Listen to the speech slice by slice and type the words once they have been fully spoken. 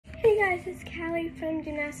guys, it's Callie from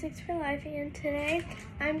Gymnastics for Life, and today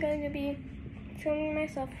I'm going to be filming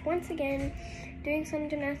myself once again doing some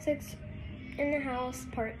gymnastics in the house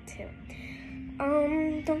part 2.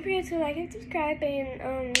 Don't forget to like and subscribe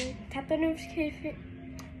and tap the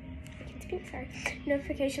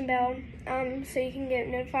notification bell so you can get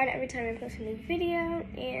notified every time I post a new video.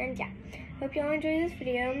 And yeah, hope you all enjoy this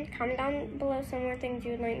video. Comment down below some more things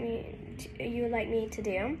you would like me to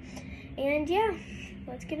do. And yeah,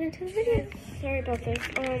 let's get into the video. Sorry about this.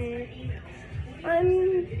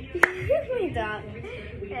 I'm my dog.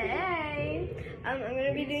 Hey. I'm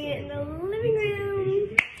gonna be doing it in the living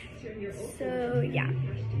room. So yeah,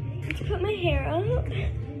 let's put my hair up.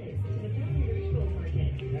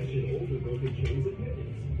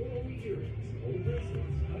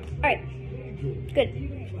 Alright, good.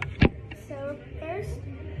 So first,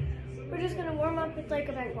 we're just gonna warm up with like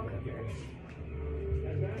a back walk over.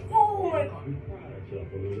 Oh my god.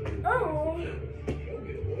 Oh.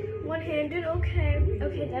 One-handed, okay.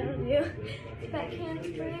 Okay, that'll do. Back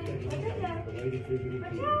handspring. Watch out.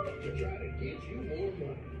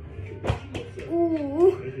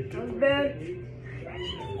 Ooh, that was bad.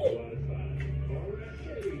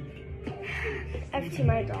 FT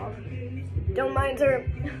my dog. Don't mind her.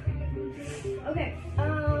 Okay,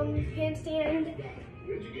 handstand.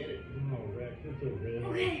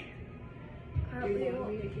 Okay. Cartwheel.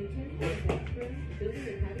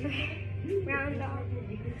 Okay, round dog.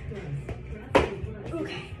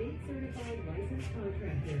 Okay.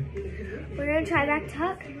 We're gonna try back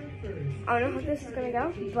tuck. I don't know how this is gonna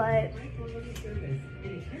go, but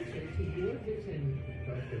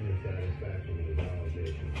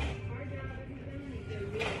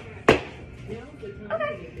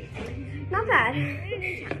okay, not bad.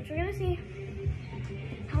 We're gonna see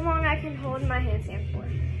how long I can hold my handstand for.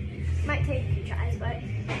 Might take a few tries, but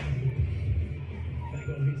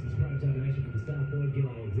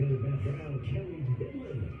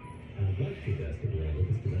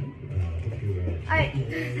alright,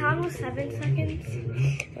 that was 7 seconds.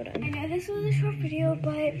 Hold on. I know this was a short video,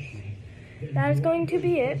 but that is going to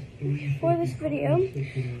be it for this video.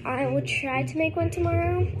 I will try to make one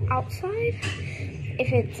tomorrow outside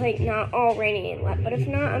if it's like not all rainy and wet, but if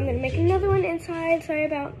not, I'm gonna make another one inside. Sorry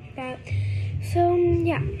about that. So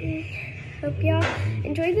yeah, hope y'all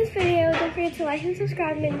enjoyed this video. Don't forget to like and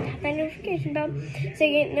subscribe and tap that notification bell so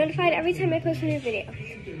you get notified every time I post a new video.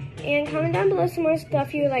 And comment down below some more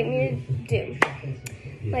stuff you would like me to do,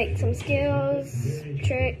 like some skills,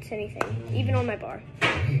 tricks, anything, even on my bar.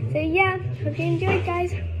 So yeah, hope you enjoyed,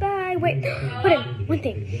 guys. Bye. Wait, hold on, one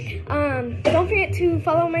thing. Don't forget to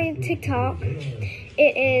follow my TikTok.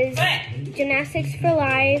 It is Gymnastics for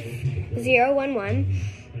Life 011.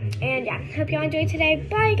 And yeah, hope y'all enjoyed today.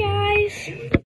 Bye, guys.